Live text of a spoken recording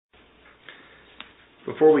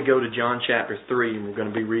Before we go to John chapter 3, and we're going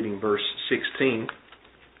to be reading verse 16,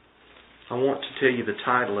 I want to tell you the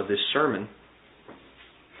title of this sermon.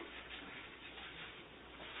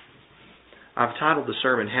 I've titled the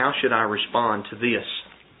sermon, How Should I Respond to This?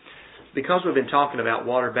 Because we've been talking about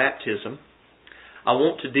water baptism, I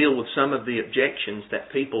want to deal with some of the objections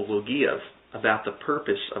that people will give about the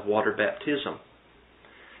purpose of water baptism.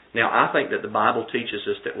 Now, I think that the Bible teaches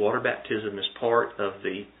us that water baptism is part of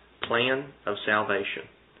the plan of salvation,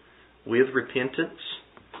 with repentance,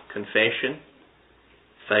 confession,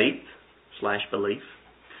 faith/belief.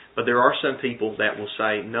 But there are some people that will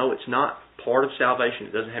say, no, it's not part of salvation.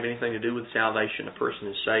 It doesn't have anything to do with salvation. A person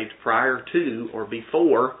is saved prior to or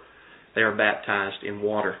before they are baptized in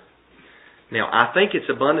water. Now, I think it's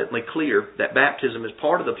abundantly clear that baptism is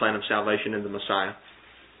part of the plan of salvation in the Messiah.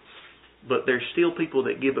 But there's still people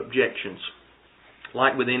that give objections.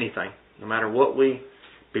 Like with anything, no matter what we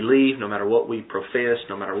believe, no matter what we profess,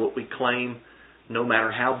 no matter what we claim, no matter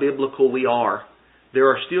how biblical we are, there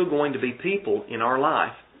are still going to be people in our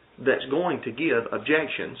life that's going to give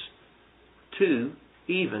objections to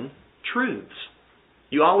even truths.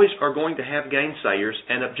 You always are going to have gainsayers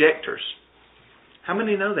and objectors. How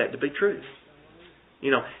many know that to be true?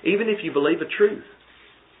 Even if you believe a truth,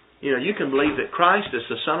 you can believe that Christ is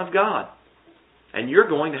the Son of God, and you're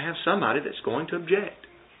going to have somebody that's going to object.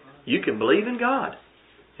 You can believe in God,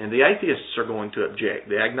 and the atheists are going to object.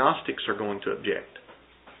 The agnostics are going to object.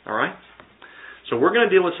 All right? So we're going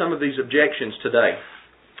to deal with some of these objections today.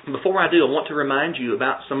 Before I do, I want to remind you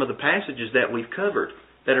about some of the passages that we've covered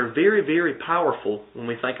that are very, very powerful when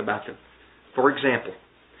we think about them. For example,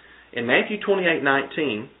 in Matthew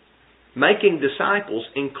 28:19, making disciples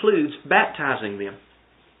includes baptizing them.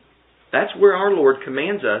 That's where our Lord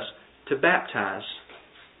commands us to baptize.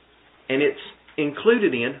 And it's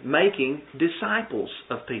included in making disciples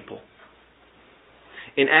of people.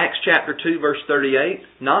 In Acts chapter 2 verse 38,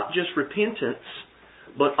 not just repentance,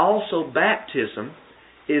 but also baptism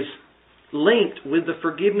is linked with the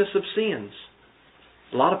forgiveness of sins.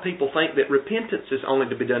 A lot of people think that repentance is only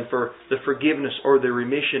to be done for the forgiveness or the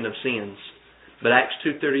remission of sins. But Acts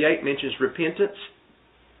 2:38 mentions repentance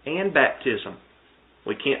and baptism.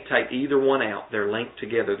 We can't take either one out. They're linked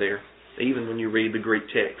together there, even when you read the Greek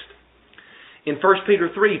text. In 1 Peter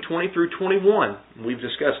 3:20 through 21, we've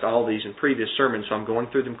discussed all these in previous sermons, so I'm going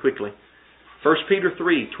through them quickly. 1 Peter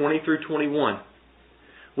 3:20 through 21.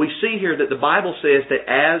 We see here that the Bible says that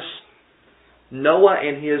as Noah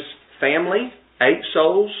and his family, 8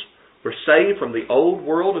 souls, were saved from the old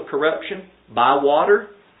world of corruption by water,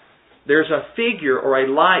 there's a figure or a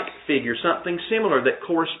like figure, something similar that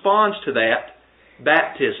corresponds to that,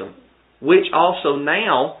 baptism, which also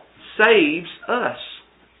now saves us.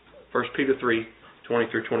 1 Peter 3:20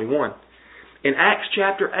 through 21. In Acts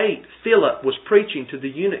chapter 8, Philip was preaching to the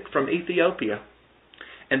eunuch from Ethiopia.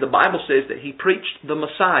 And the Bible says that he preached the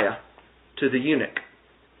Messiah to the eunuch.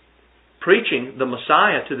 Preaching the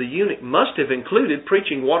Messiah to the eunuch must have included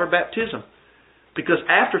preaching water baptism. Because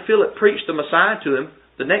after Philip preached the Messiah to him,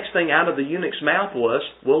 the next thing out of the eunuch's mouth was,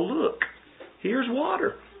 well, look, here's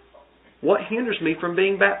water. What hinders me from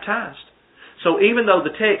being baptized? So even though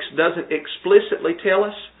the text doesn't explicitly tell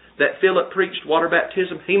us that Philip preached water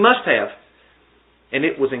baptism, he must have. And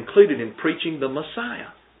it was included in preaching the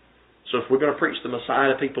Messiah. So if we're going to preach the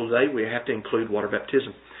Messiah to people today, we have to include water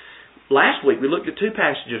baptism. Last week we looked at 2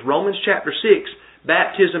 passages. Romans chapter 6,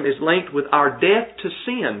 baptism is linked with our death to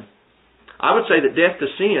sin. I would say that death to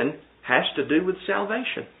sin has to do with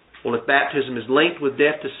salvation. Well, if baptism is linked with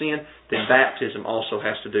death to sin, then baptism also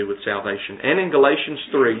has to do with salvation. And in Galatians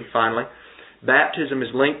 3, finally, baptism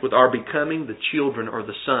is linked with our becoming the children or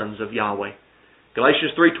the sons of Yahweh.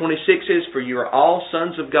 Galatians 3:26 says, for you are all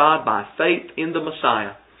sons of God by faith in the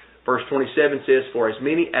Messiah. Verse 27 says, for as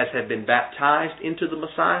many as have been baptized into the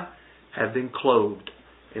Messiah have been clothed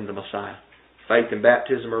in the Messiah. Faith and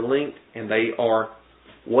baptism are linked, and they are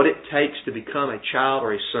what it takes to become a child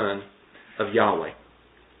or a son of Yahweh.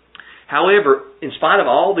 However, in spite of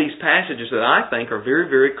all these passages that I think are very,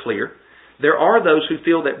 very clear, there are those who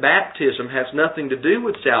feel that baptism has nothing to do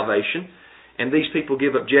with salvation, and these people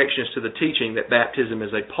give objections to the teaching that baptism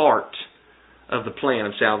is a part of the plan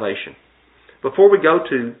of salvation. Before we go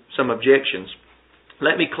to some objections,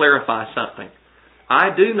 let me clarify something. I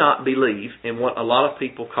do not believe in what a lot of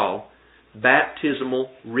people call baptismal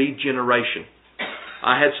regeneration.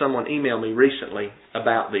 I had someone email me recently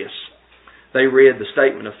about this. They read the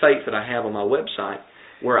statement of faith that I have on my website,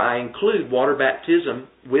 where I include water baptism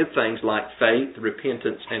with things like faith,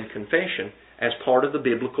 repentance, and confession as part of the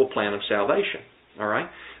biblical plan of salvation. All right?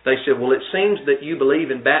 They said, well, it seems that you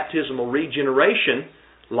believe in baptismal regeneration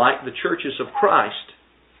like the churches of Christ.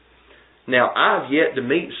 Now, I've yet to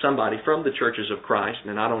meet somebody from the churches of Christ,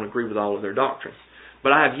 and I don't agree with all of their doctrine,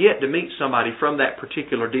 but I have yet to meet somebody from that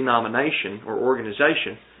particular denomination or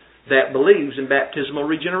organization that believes in baptismal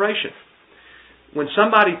regeneration. When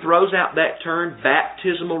somebody throws out that term,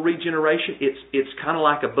 baptismal regeneration, it's kind of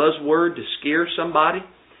like a buzzword to scare somebody,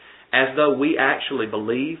 as though we actually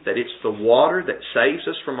believe that it's the water that saves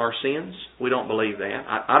us from our sins. We don't believe that.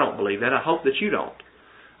 I don't believe that. I hope that you don't.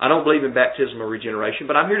 I don't believe in baptismal regeneration,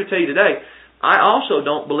 but I'm here to tell you today, I also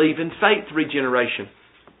don't believe in faith regeneration.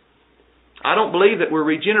 I don't believe that we're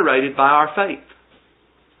regenerated by our faith.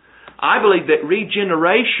 I believe that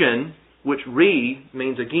regeneration, which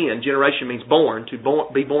means again, generation means born,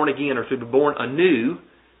 be born again or to be born anew.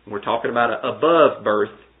 We're talking about an above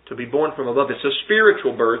birth, to be born from above. It's a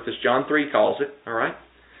spiritual birth, as John 3 calls it. All right.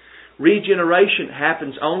 Regeneration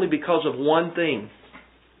happens only because of one thing.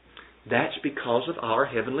 That's because of our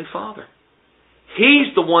Heavenly Father. He's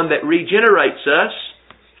the one that regenerates us.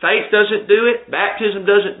 Faith doesn't do it. Baptism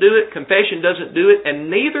doesn't do it. Confession doesn't do it. And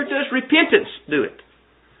neither does repentance do it.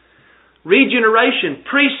 Regeneration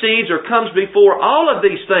precedes or comes before all of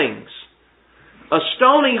these things. A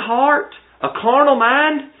stony heart, a carnal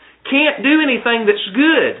mind, can't do anything that's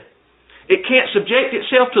good. It can't subject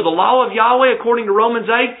itself to the law of Yahweh according to Romans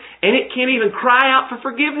 8, and it can't even cry out for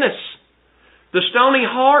forgiveness. The stony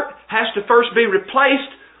heart has to first be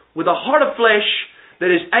replaced with a heart of flesh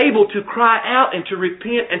that is able to cry out and to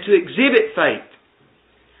repent and to exhibit faith.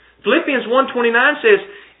 Philippians 1:29 says,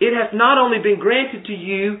 "It hath not only been granted to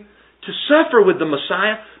you to suffer with the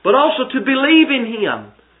Messiah, but also to believe in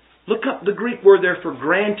Him." Look up the Greek word there for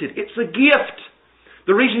granted. It's a gift.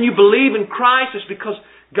 The reason you believe in Christ is because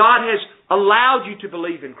God has allowed you to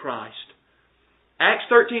believe in Christ. Acts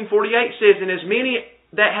 13:48 says, "And as many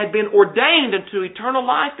that had been ordained unto eternal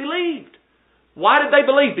life believed." Why did they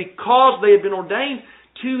believe? Because they had been ordained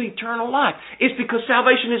to eternal life. It's because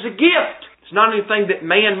salvation is a gift. It's not anything that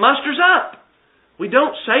man musters up. We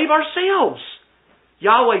don't save ourselves.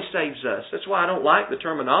 Yahweh saves us. That's why I don't like the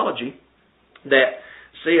terminology that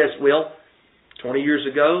says, well, 20 years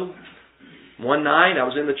ago, one night I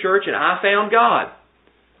was in the church and I found God.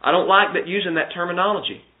 I don't like that using that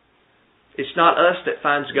terminology. It's not us that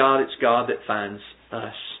finds God, it's God that finds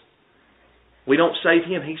us. We don't save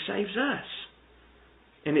Him, He saves us.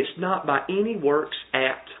 And it's not by any works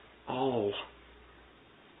at all.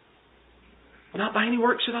 Not by any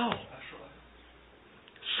works at all.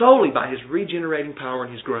 Solely by His regenerating power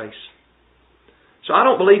and His grace. So I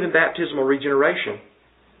don't believe in baptismal regeneration.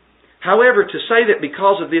 However, to say that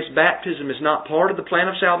because of this baptism is not part of the plan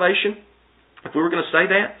of salvation, if we were going to say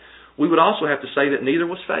that, we would also have to say that neither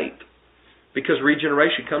was faith. Because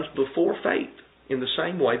regeneration comes before faith in the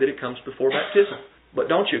same way that it comes before baptism. But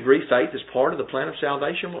don't you agree faith is part of the plan of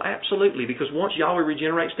salvation? Well, absolutely. Because once Yahweh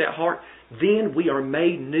regenerates that heart, then we are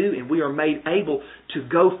made new and we are made able to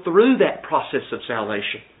go through that process of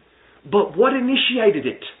salvation. But what initiated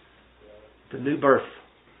it? The new birth.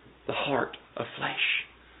 The heart of flesh.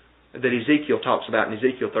 That Ezekiel talks about in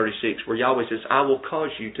Ezekiel 36, where Yahweh says, "I will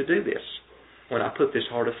cause you to do this when I put this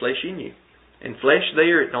heart of flesh in you." And flesh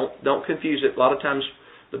there, don't confuse it. A lot of times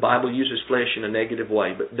the Bible uses flesh in a negative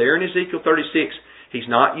way. But there in Ezekiel 36, He's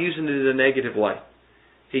not using it in a negative way.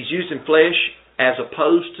 He's using flesh as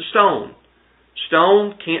opposed to stone.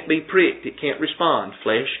 Stone can't be pricked. It can't respond.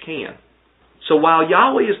 Flesh can. So while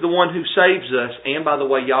Yahweh is the one who saves us, and by the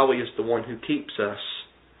way, Yahweh is the one who keeps us,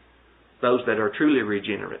 those that are truly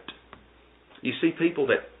regenerate. You see people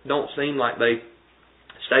that don't seem like they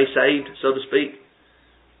stay saved, so to speak.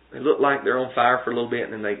 They look like they're on fire for a little bit,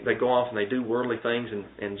 and then they go off and they do worldly things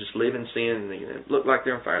and just live in sin, and they look like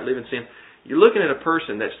they're on fire, live in sin. You're looking at a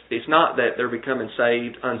person it's not that they're becoming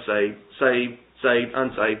saved, unsaved, saved, saved,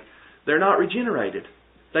 unsaved. They're not regenerated.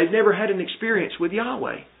 They've never had an experience with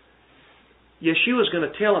Yahweh. Yeshua's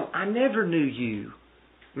going to tell them, "I never knew you."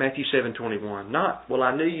 Matthew 7:21. Not, "Well,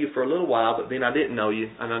 I knew you for a little while, but then I didn't know you.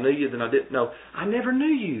 And I knew you, then I didn't know." I never knew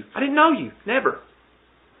you. I didn't know you. Never.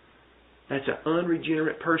 That's an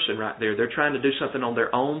unregenerate person right there. They're trying to do something on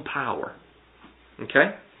their own power.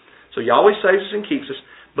 Okay? So Yahweh saves us and keeps us.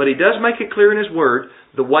 But He does make it clear in His Word,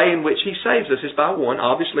 the way in which He saves us is by one,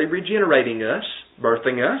 obviously regenerating us,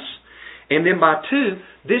 birthing us. And then by two,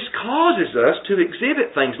 this causes us to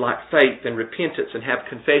exhibit things like faith and repentance and have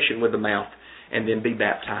confession with the mouth and then be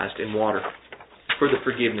baptized in water for the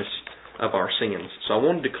forgiveness of our sins. So I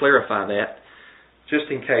wanted to clarify that just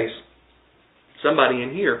in case somebody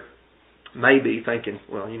in here may be thinking,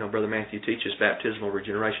 well, Brother Matthew teaches baptismal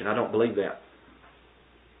regeneration. I don't believe that.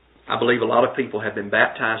 I believe a lot of people have been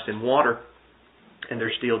baptized in water and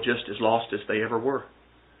they're still just as lost as they ever were.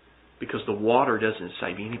 because the water doesn't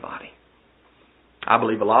save anybody. I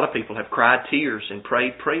believe a lot of people have cried tears and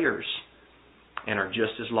prayed prayers and are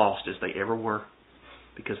just as lost as they ever were,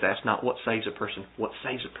 because that's not what saves a person. What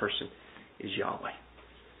saves a person is Yahweh.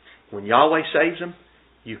 When Yahweh saves them,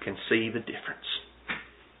 you can see the difference,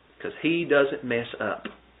 because He doesn't mess up.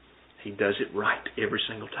 He does it right every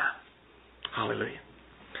single time. Hallelujah.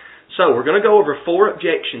 So we're going to go over 4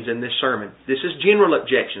 objections in this sermon. This is general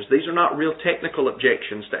objections. These are not real technical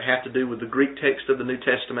objections that have to do with the Greek text of the New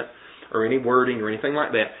Testament or any wording or anything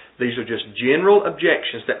like that. These are just general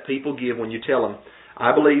objections that people give when you tell them,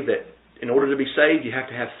 I believe that in order to be saved, you have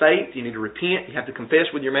to have faith, you need to repent, you have to confess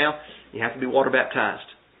with your mouth, you have to be water baptized.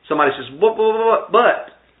 Somebody says,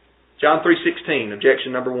 but John 3:16,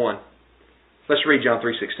 objection number 1. Let's read John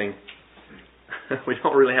 3:16. We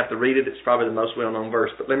don't really have to read it. It's probably the most well-known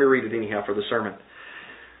verse, but let me read it anyhow for the sermon.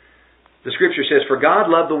 The Scripture says, For God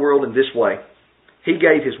loved the world in this way. He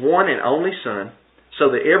gave His one and only Son,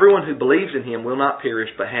 so that everyone who believes in Him will not perish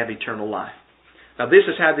but have eternal life. Now this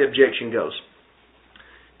is how the objection goes.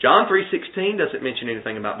 John 3:16 doesn't mention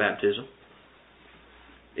anything about baptism.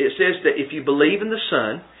 It says that if you believe in the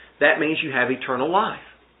Son, that means you have eternal life.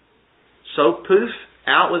 So poof,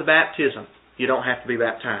 out with baptism. You don't have to be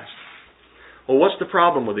baptized. Well, what's the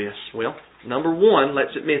problem with this? Well, number 1,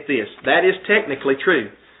 let's admit this. That is technically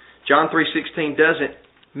true. John 3:16 doesn't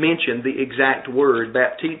mention the exact word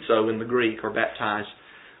baptizo in the Greek, or baptize,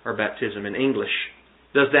 or baptism in English.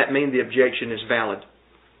 Does that mean the objection is valid?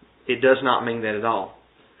 It does not mean that at all.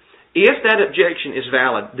 If that objection is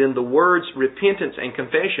valid, then the words repentance and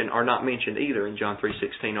confession are not mentioned either in John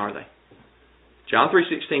 3:16, are they? John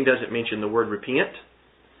 3:16 doesn't mention the word repent,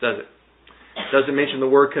 does it? Doesn't mention the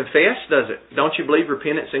word confess, does it? Don't you believe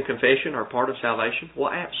repentance and confession are part of salvation?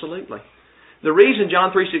 Well, absolutely. The reason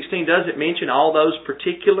John 3:16 doesn't mention all those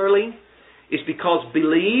particularly is because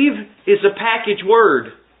believe is a package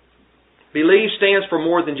word. Believe stands for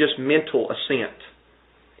more than just mental assent.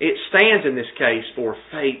 It stands in this case for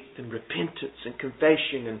faith and repentance and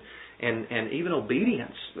confession and even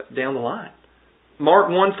obedience down the line. Mark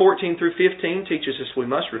 1:14 through 15 teaches us we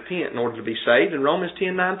must repent in order to be saved, and Romans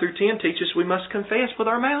 10:9 through 10 teaches we must confess with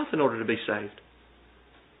our mouth in order to be saved.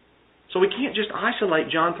 So we can't just isolate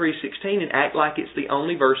John 3:16 and act like it's the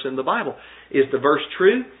only verse in the Bible. Is the verse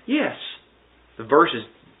true? Yes. The verse is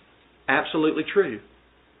absolutely true.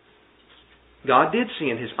 God did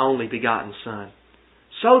send His only begotten Son,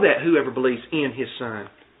 so that whoever believes in His Son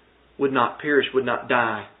would not perish, would not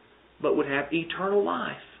die, but would have eternal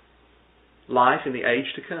life. Life in the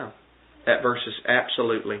age to come. That verse is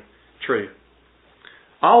absolutely true.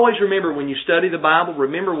 Always remember, when you study the Bible,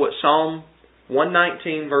 remember what Psalm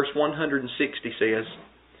 119 verse 160 says,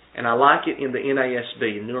 and I like it in the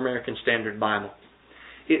NASB, New American Standard Bible.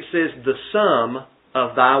 It says, the sum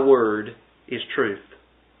of thy word is truth.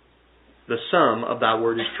 The sum of thy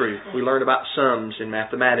word is truth. We learned about sums in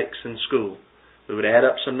mathematics in school. We would add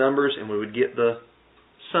up some numbers and we would get the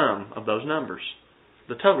sum of those numbers.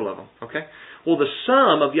 The total of them. Okay? Well, the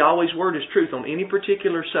sum of Yahweh's word is truth on any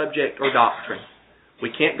particular subject or doctrine.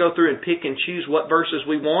 We can't go through and pick and choose what verses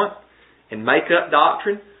we want and make up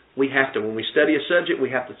doctrine. We have to, when we study a subject,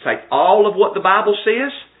 we have to take all of what the Bible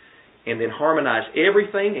says and then harmonize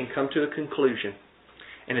everything and come to a conclusion.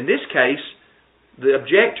 And in this case, the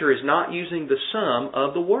objector is not using the sum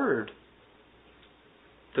of the word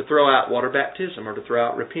to throw out water baptism or to throw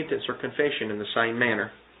out repentance or confession in the same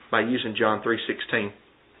manner by using John 3:16.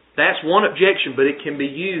 That's one objection, but it can be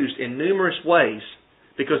used in numerous ways,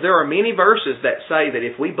 because there are many verses that say that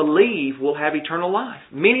if we believe, we'll have eternal life.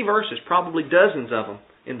 Many verses, probably dozens of them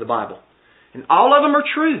in the Bible. And all of them are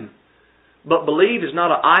true. But believe is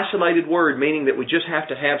not an isolated word, meaning that we just have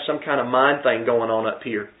to have some kind of mind thing going on up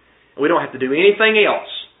here. We don't have to do anything else.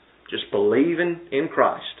 Just believing in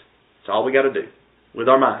Christ. That's all we got to do with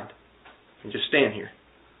our mind. And just stand here.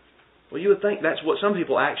 Well, you would think that's what some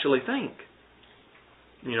people actually think.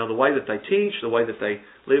 You know, the way that they teach, the way that they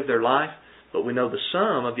live their life. But we know the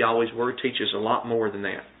sum of Yahweh's Word teaches a lot more than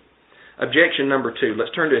that. Objection number 2.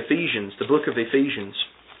 Let's turn to Ephesians, the book of Ephesians,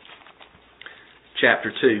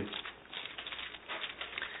 chapter 2.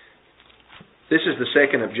 This is the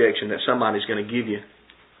second objection that somebody's going to give you.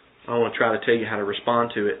 I want to try to tell you how to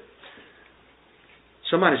respond to it.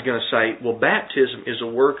 Somebody's going to say, well, baptism is a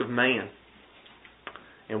work of man.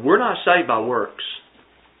 And we're not saved by works.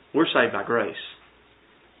 We're saved by grace.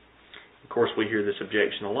 Of course, we hear this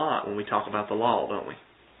objection a lot when we talk about the law, don't we?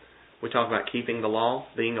 We talk about keeping the law,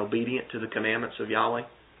 being obedient to the commandments of Yahweh.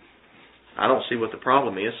 I don't see what the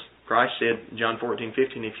problem is. Christ said in John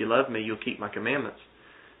 14:15, if you love me, you'll keep my commandments.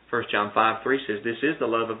 1 John 5:3 says, this is the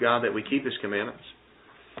love of God, that we keep His commandments.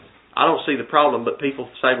 I don't see the problem, but people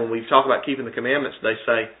say when we talk about keeping the commandments, they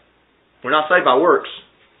say, we're not saved by works.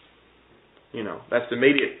 You know, that's the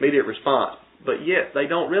immediate response. But yet, they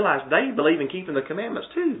don't realize they believe in keeping the commandments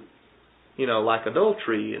too. You know, like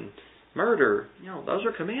adultery and murder. You know, those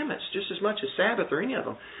are commandments just as much as Sabbath or any of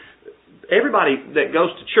them. Everybody that goes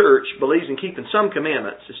to church believes in keeping some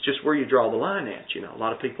commandments. It's just where you draw the line at. You know, a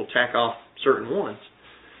lot of people tack off certain ones.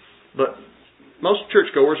 But most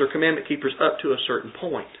churchgoers are commandment keepers up to a certain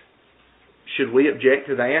point. Should we object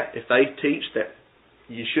to that if they teach that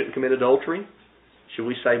you shouldn't commit adultery? Should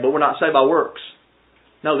we say, well, we're not saved by works?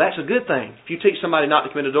 No, that's a good thing. If you teach somebody not to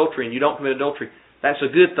commit adultery and you don't commit adultery, that's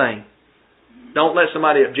a good thing. Don't let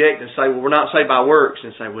somebody object and say, well, we're not saved by works,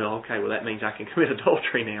 and say, well, okay, well, that means I can commit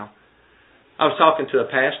adultery now. I was talking to a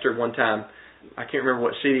pastor one time. I can't remember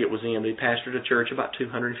what city it was in, but he pastored a church of about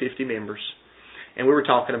 250 members. And we were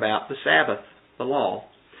talking about the Sabbath, the law.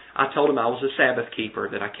 I told him I was a Sabbath keeper,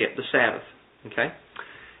 that I kept the Sabbath. Okay?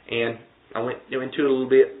 And I went into it a little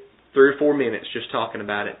bit, 3 or 4 minutes, just talking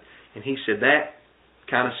about it. And he said, that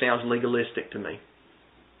kind of sounds legalistic to me.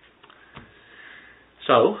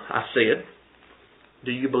 So I said,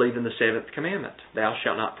 do you believe in the 7th commandment? Thou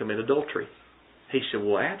shalt not commit adultery. He said,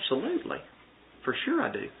 well, absolutely. For sure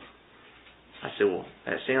I do. I said, well,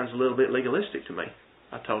 that sounds a little bit legalistic to me.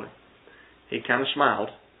 I told him. He kind of smiled,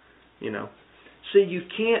 you know. See, you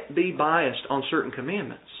can't be biased on certain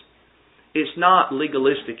commandments. It's not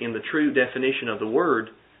legalistic in the true definition of the word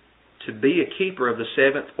to be a keeper of the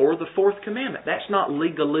 7th or the 4th commandment. That's not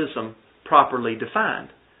legalism properly defined.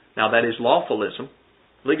 Now, that is lawfulism.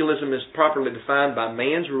 Legalism is properly defined by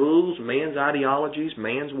man's rules, man's ideologies,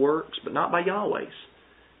 man's works, but not by Yahweh's.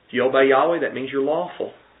 If you obey Yahweh, that means you're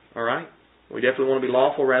lawful. All right? We definitely want to be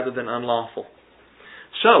lawful rather than unlawful.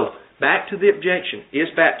 So, back to the objection. Is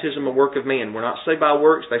baptism a work of man? We're not saved by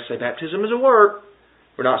works. They say baptism is a work.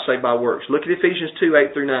 We're not saved by works. Look at Ephesians 2,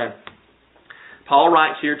 8 through 9. Paul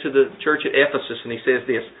writes here to the church at Ephesus, and he says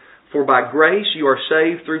this, for by grace you are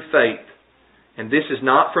saved through faith, and this is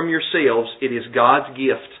not from yourselves, it is God's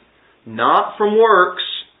gift, not from works,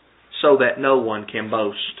 so that no one can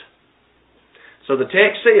boast. So the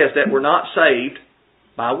text says that we're not saved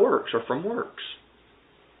by works or from works,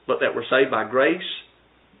 but that we're saved by grace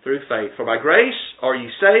through faith. For by grace are ye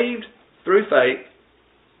saved through faith,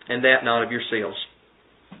 and that not of yourselves.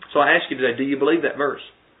 So I ask you today, do you believe that verse?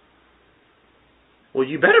 Well,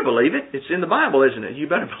 you better believe it. It's in the Bible, isn't it? You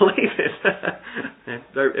better believe it.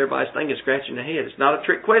 Everybody's thinking, scratching their head. It's not a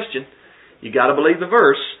trick question. You got to believe the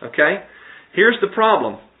verse, okay? Here's the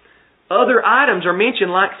problem. Other items are mentioned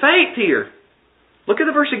like faith here. Look at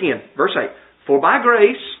the verse again. Verse 8. For by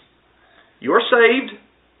grace you are saved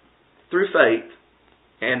through faith,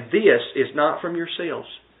 and this is not from yourselves.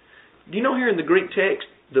 Do you know here in the Greek text,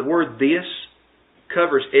 the word this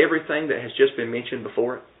covers everything that has just been mentioned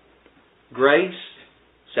before it? Grace,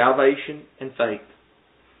 salvation, and faith.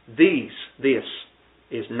 This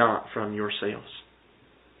is not from yourselves.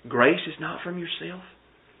 Grace is not from yourself.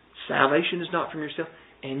 Salvation is not from yourself.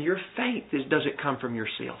 And your faith doesn't come from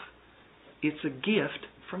yourself. It's a gift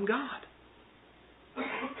from God.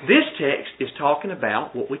 This text is talking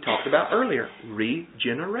about what we talked about earlier,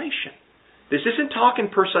 regeneration. This isn't talking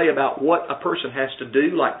per se about what a person has to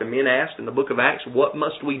do, like the men asked in the book of Acts, what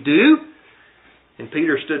must we do? And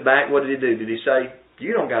Peter stood back, what did he do? Did he say,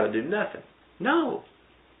 you don't got to do nothing? No.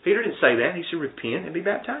 Peter didn't say that. He said, repent and be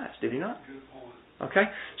baptized. Did he not? Okay.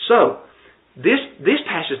 So, this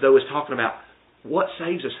passage, though, is talking about what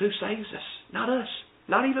saves us. Who saves us? Not us.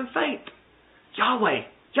 Not even faith. Yahweh.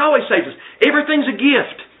 Yahweh saves us. Everything's a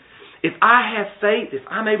gift. If I have faith, if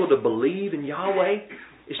I'm able to believe in Yahweh,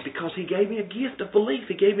 it's because He gave me a gift of belief.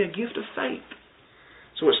 He gave me a gift of faith.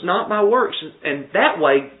 So it's not by works. And that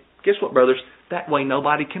way, guess what, brothers? That way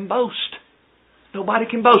nobody can boast. Nobody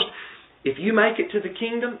can boast. If you make it to the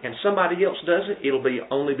kingdom and somebody else doesn't, it'll be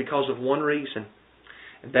only because of one reason.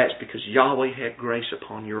 And that's because Yahweh had grace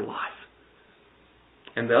upon your life.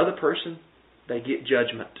 And the other person, they get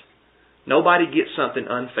judgment. Nobody gets something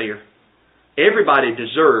unfair. Everybody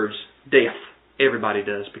deserves death. Everybody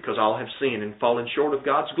does, because all have sinned and fallen short of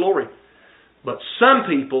God's glory. But some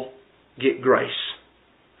people get grace.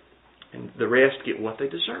 And the rest get what they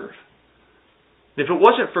deserve. If it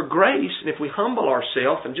wasn't for grace, and if we humble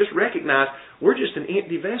ourselves and just recognize we're just an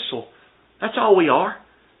empty vessel, that's all we are.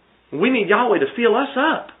 We need Yahweh to fill us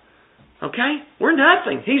up. Okay? We're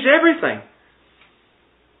nothing. He's everything.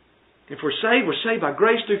 If we're saved by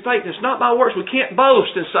grace through faith. And it's not by works. We can't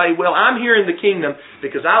boast and say, well, I'm here in the kingdom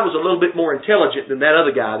because I was a little bit more intelligent than that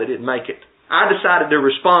other guy that didn't make it. I decided to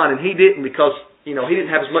respond and he didn't because, he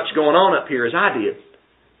didn't have as much going on up here as I did.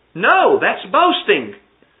 No, that's boasting.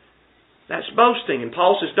 That's boasting. And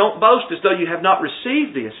Paul says, don't boast as though you have not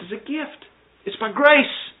received this as a gift. It's by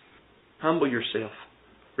grace. Humble yourself.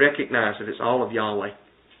 Recognize that it's all of Yahweh.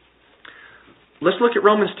 Let's look at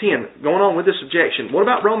Romans 10. Going on with this objection. What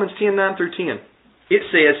about Romans 10, 9 through 10? It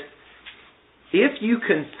says, if you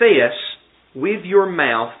confess with your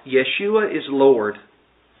mouth Yeshua is Lord,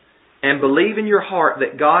 and believe in your heart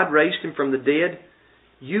that God raised Him from the dead,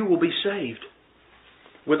 you will be saved.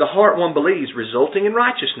 With the heart one believes, resulting in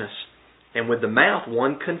righteousness, and with the mouth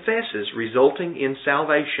one confesses, resulting in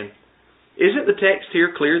salvation. Isn't the text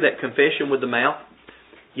here clear that confession with the mouth,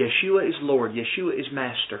 Yeshua is Lord, Yeshua is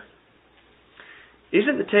Master?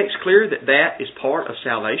 Isn't the text clear that that is part of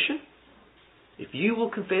salvation? If you will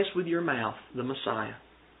confess with your mouth the Messiah,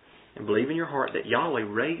 and believe in your heart that Yahweh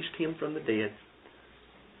raised Him from the dead,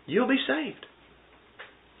 you'll be saved.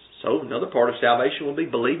 So another part of salvation will be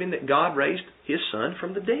believing that God raised His Son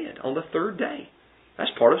from the dead on the third day.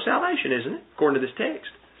 That's part of salvation, isn't it? According to this text.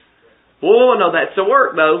 Oh, no, that's the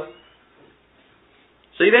work, though.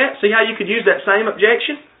 See that? See how you could use that same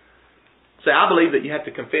objection? Say, I believe that you have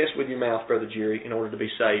to confess with your mouth, Brother Jerry, in order to be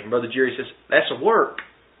saved. And Brother Jerry says, that's a work.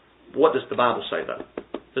 What does the Bible say, though?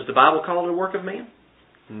 Does the Bible call it a work of man?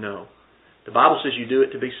 No. The Bible says you do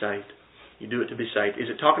it to be saved. You do it to be saved. Is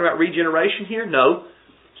it talking about regeneration here? No.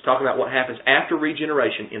 It's talking about what happens after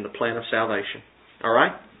regeneration in the plan of salvation. All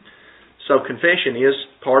right? So confession is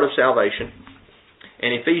part of salvation.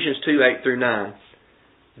 And Ephesians 2, 8 through 9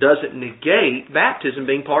 doesn't negate baptism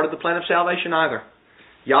being part of the plan of salvation either.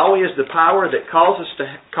 Yahweh is the power that causes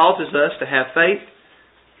us to have faith.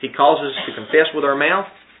 He calls us to confess with our mouth,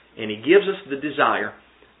 and He gives us the desire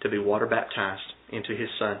to be water baptized into His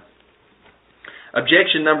Son.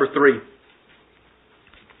 Objection number 3.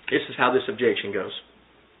 This is how this objection goes.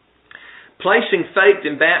 Placing faith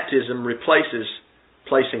in baptism replaces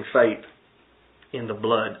placing faith in the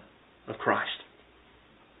blood of Christ.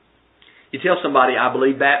 You tell somebody, I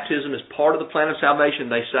believe baptism is part of the plan of salvation,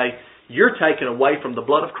 they say, you're taken away from the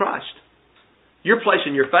blood of Christ. You're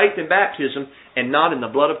placing your faith in baptism and not in the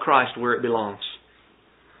blood of Christ where it belongs.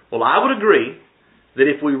 Well, I would agree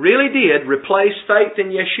that if we really did replace faith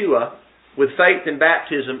in Yeshua with faith in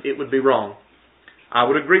baptism, it would be wrong. I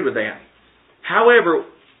would agree with that. However,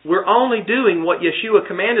 we're only doing what Yeshua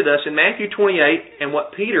commanded us in Matthew 28 and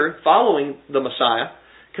what Peter, following the Messiah,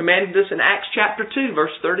 commanded us in Acts chapter 2,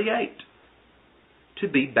 verse 38. To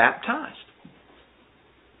be baptized.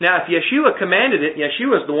 Now, if Yeshua commanded it,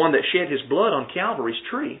 Yeshua is the one that shed His blood on Calvary's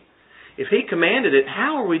tree. If He commanded it,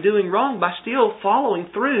 how are we doing wrong by still following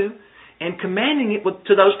through and commanding it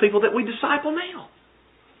to those people that we disciple now?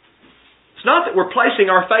 It's not that we're placing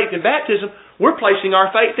our faith in baptism, we're placing our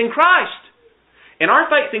faith in Christ. And our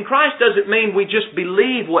faith in Christ doesn't mean we just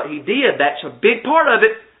believe what He did. That's a big part of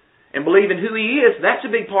it. And believing who He is, that's a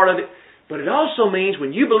big part of it. But it also means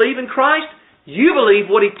when you believe in Christ, you believe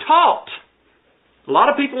what He taught. A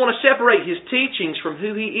lot of people want to separate His teachings from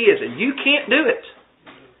who He is, and you can't do it.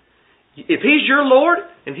 If He's your Lord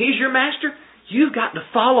and He's your Master, you've got to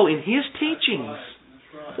follow in His teachings.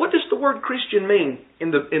 What does the word Christian mean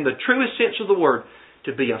in the truest sense of the word?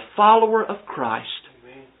 To be a follower of Christ.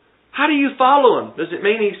 How do you follow Him? Does it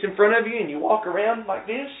mean He's in front of you and you walk around like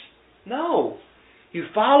this? No. You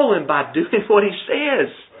follow Him by doing what He says.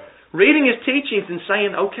 Reading His teachings and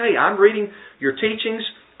saying, okay, I'm reading your teachings.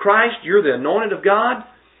 Christ, you're the anointed of God.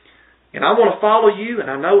 And I want to follow you. And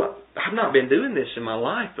I know I've not been doing this in my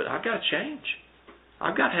life, but I've got to change.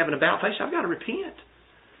 I've got to have an about face. I've got to repent.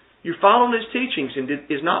 You're following His teachings. And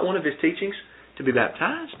is not one of His teachings to be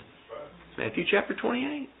baptized? Matthew chapter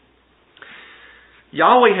 28.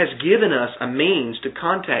 Yahweh has given us a means to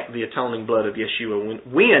contact the atoning blood of Yeshua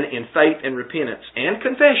when in faith and repentance and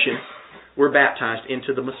confession we're baptized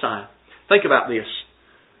into the Messiah. Think about this.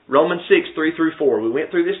 Romans 6, 3 through 4. We went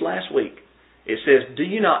through this last week. It says, do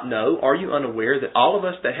you not know, are you unaware that all of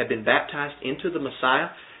us that have been baptized into the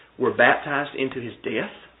Messiah were baptized into His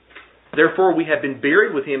death? Therefore we have been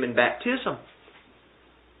buried with Him in baptism.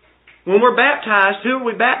 When we're baptized, who are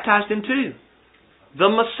we baptized into? The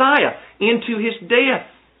Messiah, into His death.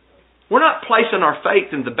 We're not placing our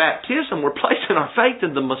faith in the baptism, we're placing our faith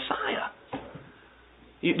in the Messiah.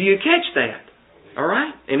 Do you catch that? All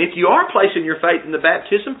right? And if you are placing your faith in the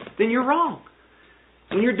baptism, then you're wrong.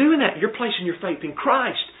 When you're doing that, you're placing your faith in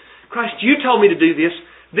Christ. Christ, you told me to do this.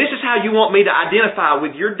 This is how you want me to identify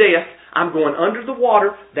with your death. I'm going under the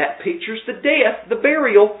water. That pictures the death, the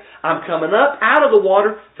burial. I'm coming up out of the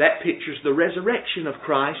water. That pictures the resurrection of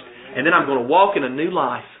Christ. And then I'm going to walk in a new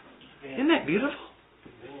life. Isn't that beautiful?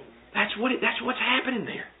 That's what's happening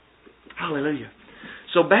there. Hallelujah.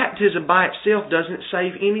 So baptism by itself doesn't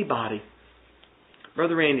save anybody.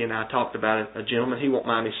 Brother Randy and I talked about a gentleman, he won't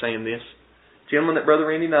mind me saying this, a gentleman that Brother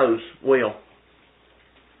Randy knows well.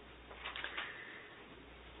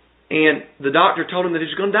 And the doctor told him that he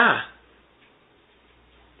was going to die.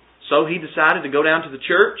 So he decided to go down to the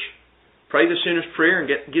church, pray the sinner's prayer, and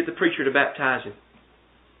get the preacher to baptize him.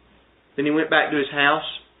 Then he went back to his house.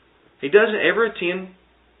 He doesn't ever attend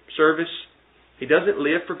service. He doesn't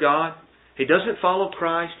live for God. He doesn't follow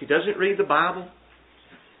Christ. He doesn't read the Bible.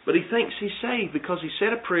 But he thinks he's saved because he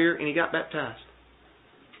said a prayer and he got baptized.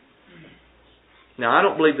 Now, I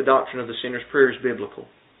don't believe the doctrine of the sinner's prayer is biblical.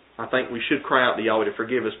 I think we should cry out to Yahweh to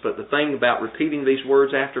forgive us. But the thing about repeating these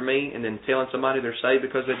words after me and then telling somebody they're saved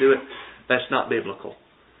because they do it, that's not biblical.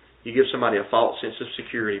 You give somebody a false sense of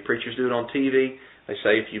security. Preachers do it on TV. They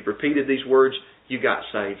say if you've repeated these words, you got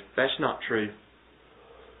saved. That's not true.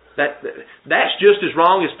 That's just as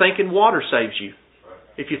wrong as thinking water saves you.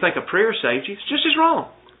 If you think a prayer saves you, it's just as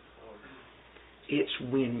wrong.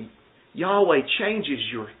 It's when Yahweh changes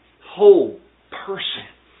your whole person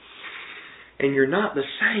and you're not the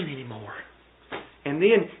same anymore. And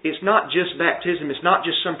then it's not just baptism. It's not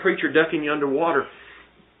just some preacher ducking you underwater.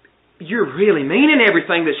 You're really meaning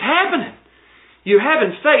everything that's happening. You're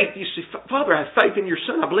having faith. You say, Father, I have faith in your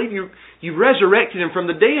Son. I believe you resurrected Him from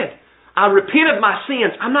the dead. I repent of my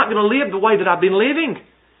sins. I'm not going to live the way that I've been living.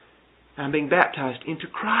 I'm being baptized into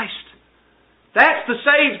Christ. That's the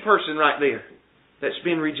saved person right there that's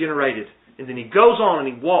been regenerated. And then he goes on and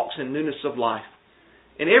he walks in newness of life.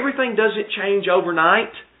 And everything doesn't change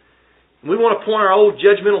overnight. We want to point our old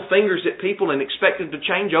judgmental fingers at people and expect them to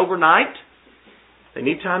change overnight. They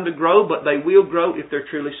need time to grow, but they will grow if they're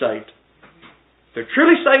truly saved. If they're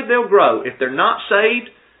truly saved, they'll grow. If they're not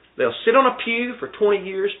saved, they'll sit on a pew for 20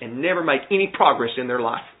 years and never make any progress in their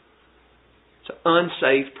life. It's an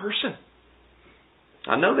unsaved person.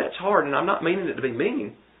 I know that's hard, and I'm not meaning it to be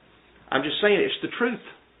mean. I'm just saying it's the truth.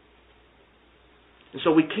 And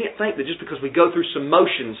so we can't think that just because we go through some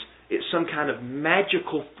motions, it's some kind of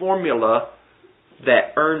magical formula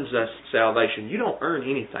that earns us salvation. You don't earn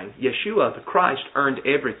anything. Yeshua, the Christ, earned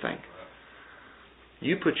everything.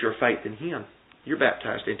 You put your faith in Him. You're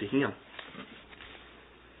baptized into Him.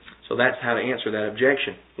 So that's how to answer that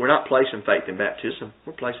objection. We're not placing faith in baptism.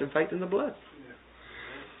 We're placing faith in the blood.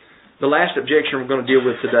 The last objection we're going to deal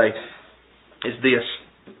with today is this.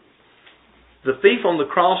 The thief on the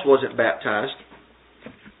cross wasn't baptized,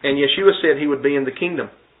 and Yeshua said he would be in the kingdom.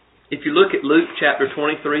 If you look at Luke chapter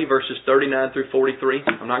 23, verses 39 through 43,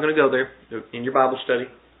 I'm not going to go there in your Bible study.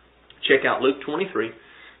 Check out Luke 23,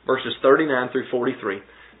 verses 39 through 43.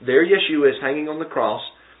 There Yeshua is hanging on the cross,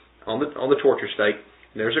 on the torture stake.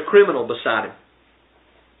 There's a criminal beside Him.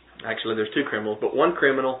 Actually, there's two criminals, but one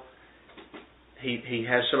criminal, he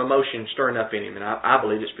has some emotion stirring up in him, and I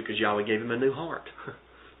believe it's because Yahweh gave him a new heart.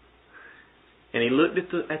 And he looked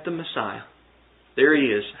at the Messiah. There he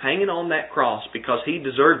is, hanging on that cross because he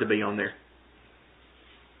deserved to be on there.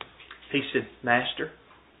 He said, Master,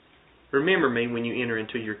 remember me when you enter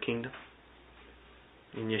into your kingdom.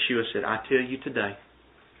 And Yeshua said, I tell you today,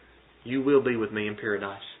 you will be with me in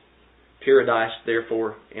paradise. Paradise,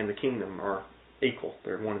 therefore, and the kingdom are equal.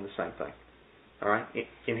 They're one and the same thing. All right?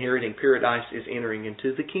 Inheriting paradise is entering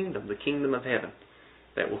into the kingdom of heaven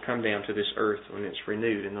that will come down to this earth when it's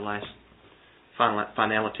renewed in the last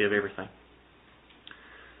finality of everything.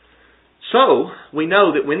 So, we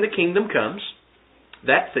know that when the kingdom comes,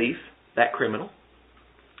 that thief, that criminal,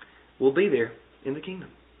 will be there in the kingdom.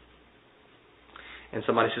 And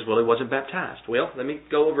somebody says, well, he wasn't baptized. Well, let me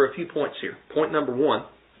go over a few points here. Point number one,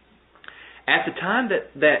 at the time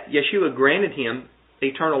that Yeshua granted him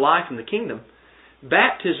eternal life in the kingdom,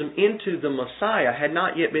 baptism into the Messiah had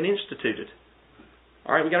not yet been instituted.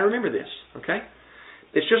 All right, we've got to remember this, okay?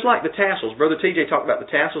 It's just like the tassels. Brother TJ talked about the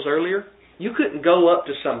tassels earlier. You couldn't go up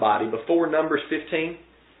to somebody before Numbers 15,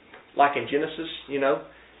 like in Genesis, you know.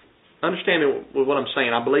 Understand me with what I'm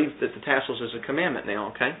saying. I believe that the tassels is a commandment now,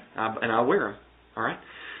 okay? And I wear them, all right?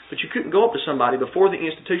 But you couldn't go up to somebody before the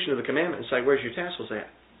institution of the commandment and say, where's your tassels at?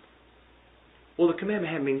 Well, the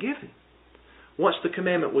commandment hadn't been given. Once the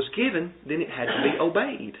commandment was given, then it had to be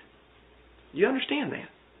obeyed. You understand that?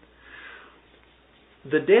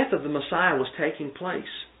 The death of the Messiah was taking place.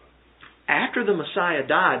 After the Messiah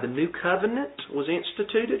died, the new covenant was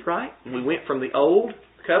instituted, right? We went from the old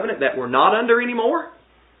covenant that we're not under anymore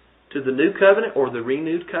to the new covenant or the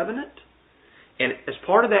renewed covenant. And as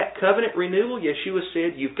part of that covenant renewal, Yeshua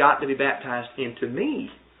said, you've got to be baptized into me.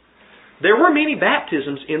 There were many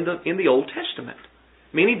baptisms in the Old Testament.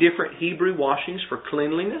 Many different Hebrew washings for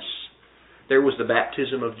cleanliness. There was the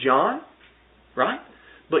baptism of John, right?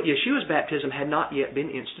 But Yeshua's baptism had not yet been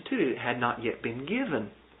instituted. It had not yet been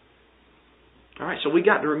given. All right, so we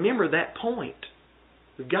got to remember that point.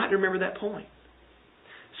 We've got to remember that point.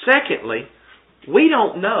 Secondly, we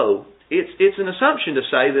don't know. It's an assumption to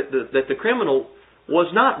say that the criminal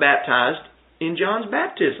was not baptized in John's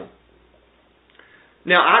baptism.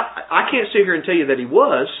 Now, I can't sit here and tell you that he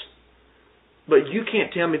was, but you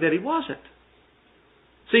can't tell me that he wasn't.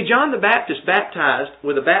 See, John the Baptist baptized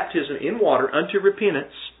with a baptism in water unto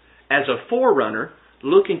repentance as a forerunner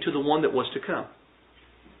looking to the one that was to come.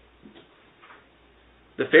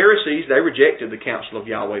 The Pharisees, they rejected the counsel of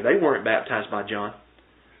Yahweh. They weren't baptized by John.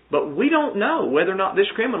 But we don't know whether or not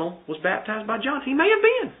this criminal was baptized by John. He may have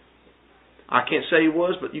been. I can't say he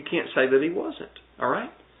was, but you can't say that he wasn't. All right?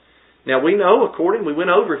 Now we know, we went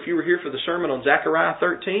over, if you were here for the sermon on Zechariah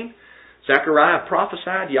 13, Zechariah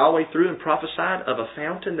prophesied, Yahweh through and prophesied of a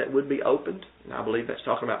fountain that would be opened. And I believe that's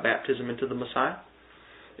talking about baptism into the Messiah.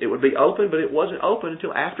 It would be open, but it wasn't open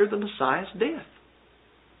until after the Messiah's death.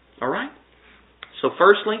 All right? So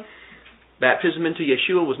firstly, baptism into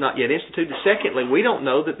Yeshua was not yet instituted. Secondly, we don't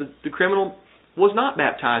know that the criminal was not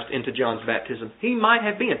baptized into John's baptism. He might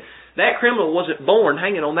have been. That criminal wasn't born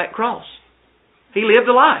hanging on that cross. He lived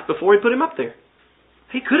a life before he put him up there.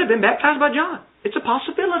 He could have been baptized by John. It's a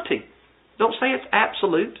possibility. Don't say it's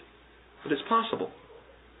absolute, but it's possible.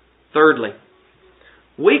 Thirdly,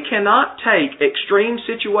 we cannot take extreme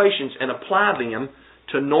situations and apply them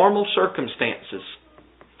to normal circumstances.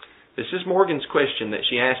 This is Morgan's question that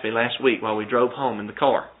she asked me last week while we drove home in the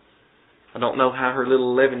car. I don't know how her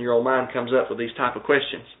little 11-year-old mind comes up with these type of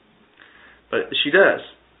questions, but she does.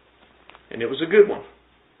 And it was a good one.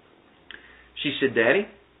 She said, Daddy,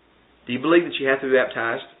 do you believe that you have to be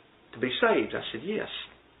baptized to be saved? I said, yes.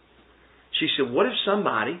 She said, what if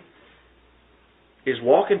somebody is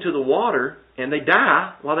walking to the water and they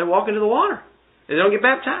die while they're walking to the water and they don't get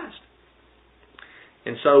baptized?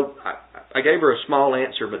 And so I gave her a small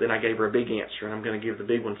answer, but then I gave her a big answer. And I'm going to give the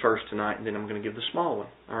big one first tonight, and then I'm going to give the small one.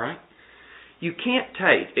 All right? You can't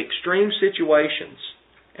take extreme situations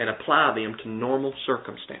and apply them to normal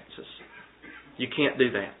circumstances. You can't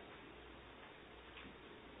do that.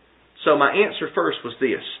 So my answer first was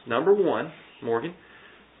this. Number one, Morgan,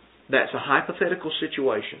 that's a hypothetical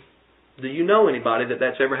situation. Do you know anybody that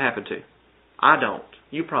that's ever happened to? I don't.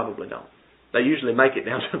 You probably don't. They usually make it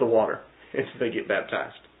down to the water until they get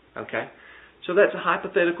baptized. Okay? So that's a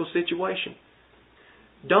hypothetical situation.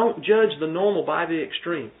 Don't judge the normal by the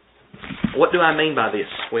extreme. What do I mean by this?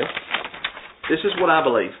 Well, this is what I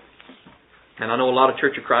believe. And I know a lot of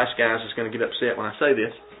Church of Christ guys is going to get upset when I say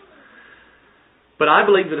this. But I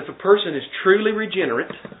believe that if a person is truly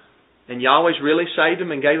regenerate, and Yahweh's really saved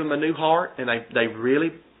them and gave them a new heart, and they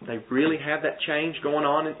really have that change going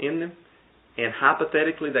on in them, and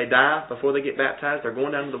hypothetically they die before they get baptized, they're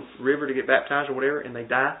going down to the river to get baptized or whatever, and they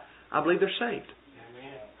die, I believe they're saved.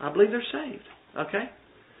 I believe they're saved. Okay?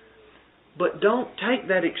 But don't take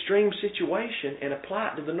that extreme situation and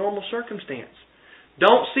apply it to the normal circumstance.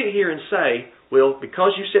 Don't sit here and say, well,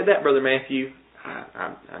 because you said that, Brother Matthew,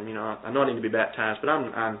 I know I need to be baptized, but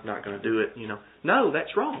I'm not going to do it. No, that's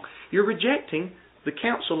wrong. You're rejecting the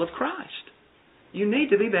counsel of Christ. You need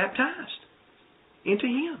to be baptized into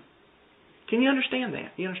Him. Can you understand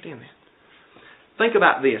that? You understand that? Think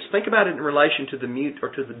about this. Think about it in relation to the mute or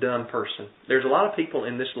to the dumb person. There's a lot of people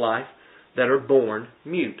in this life that are born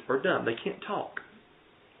mute or dumb. They can't talk.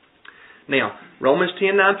 Now, Romans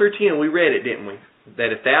 10:9 through 10, we read it, didn't we?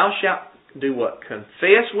 That if thou shalt do what?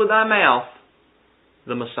 Confess with thy mouth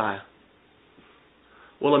the Messiah.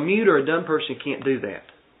 Well, a mute or a dumb person can't do that.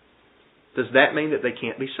 Does that mean that they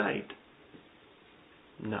can't be saved?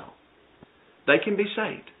 No. They can be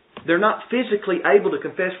saved. They're not physically able to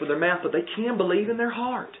confess with their mouth, but they can believe in their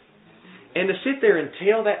heart. And to sit there and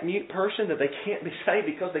tell that mute person that they can't be saved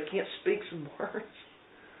because they can't speak some words,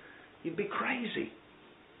 you'd be crazy.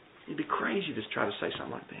 You'd be crazy to try to say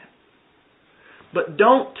something like that. But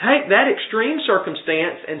don't take that extreme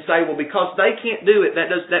circumstance and say, well, because they can't do it,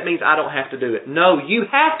 that means I don't have to do it. No, you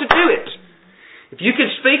have to do it. If you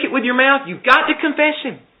can speak it with your mouth, you've got to confess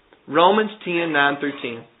Him. Romans 10:9 through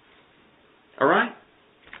 10. All right?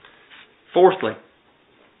 Fourthly,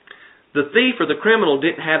 the thief or the criminal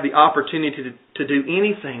didn't have the opportunity to do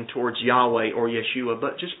anything towards Yahweh or Yeshua,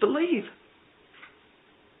 but just believe.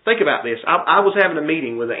 Think about this. I was having a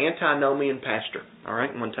meeting with an antinomian pastor, all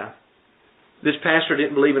right, one time. This pastor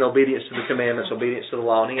didn't believe in obedience to the commandments, obedience to the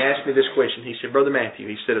law, and he asked me this question. He said, Brother Matthew,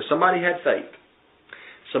 he said, if somebody had faith,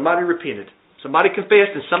 somebody repented, somebody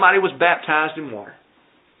confessed, and somebody was baptized in water,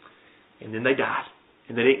 and then they died,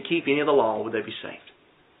 and they didn't keep any of the law, would they be saved?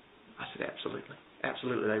 I said, absolutely.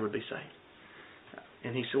 Absolutely, they would be saved.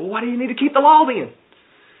 And he said, well, why do you need to keep the law then?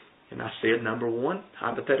 And I said, number one,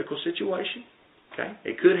 hypothetical situation. Okay?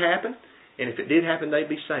 It could happen, and if it did happen, they'd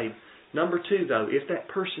be saved. Number two, though, if that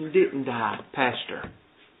person didn't die, Pastor,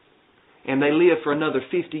 and they live for another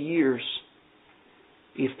 50 years,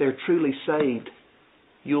 if they're truly saved,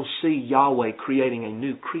 you'll see Yahweh creating a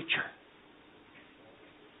new creature.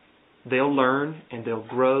 They'll learn and they'll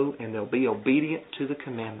grow and they'll be obedient to the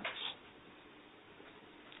commandments.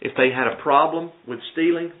 If they had a problem with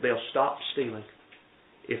stealing, they'll stop stealing.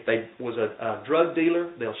 If they was a drug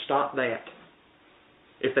dealer, they'll stop that.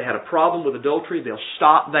 If they had a problem with adultery, they'll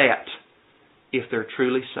stop that if they're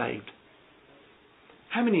truly saved.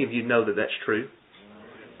 How many of you know that that's true?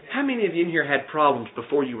 How many of you in here had problems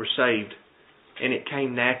before you were saved and it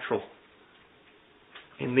came natural?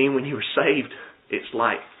 And then when you were saved, it's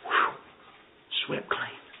like, whew, swept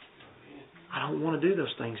clean. I don't want to do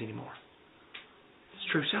those things anymore.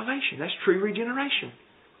 It's true salvation. That's true regeneration.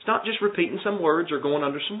 It's not just repeating some words or going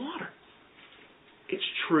under some water. It's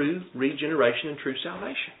true regeneration and true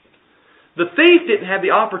salvation. The thief didn't have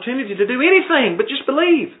the opportunity to do anything but just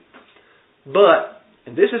believe. But,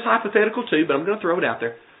 and this is hypothetical too, but I'm going to throw it out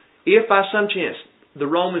there. If by some chance the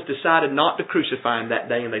Romans decided not to crucify him that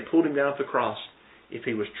day and they pulled him down off the cross, if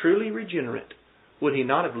he was truly regenerate, would he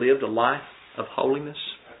not have lived a life of holiness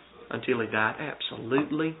until he died?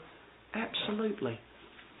 Absolutely. Absolutely.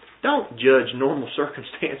 Don't judge normal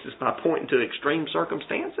circumstances by pointing to extreme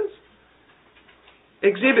circumstances.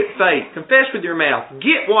 Exhibit faith. Confess with your mouth.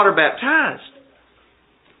 Get water baptized.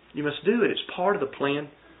 You must do it. It's part of the plan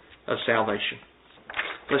of salvation.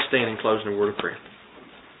 Let's stand and close in a word of prayer.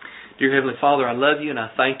 Dear Heavenly Father, I love you and I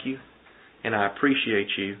thank you and I appreciate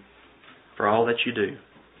you for all that you do.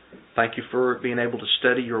 Thank you for being able to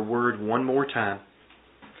study your word one more time.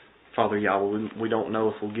 Father Yahweh, we don't know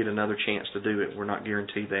if we'll get another chance to do it. We're not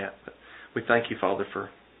guaranteed that. But we thank you, Father, for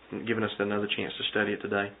giving us another chance to study it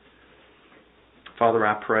today. Father,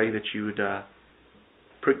 I pray that you would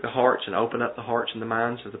prick the hearts and open up the hearts and the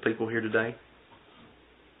minds of the people here today.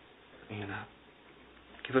 And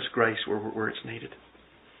give us grace where it's needed.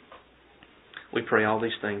 We pray all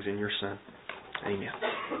these things in your Son. Amen.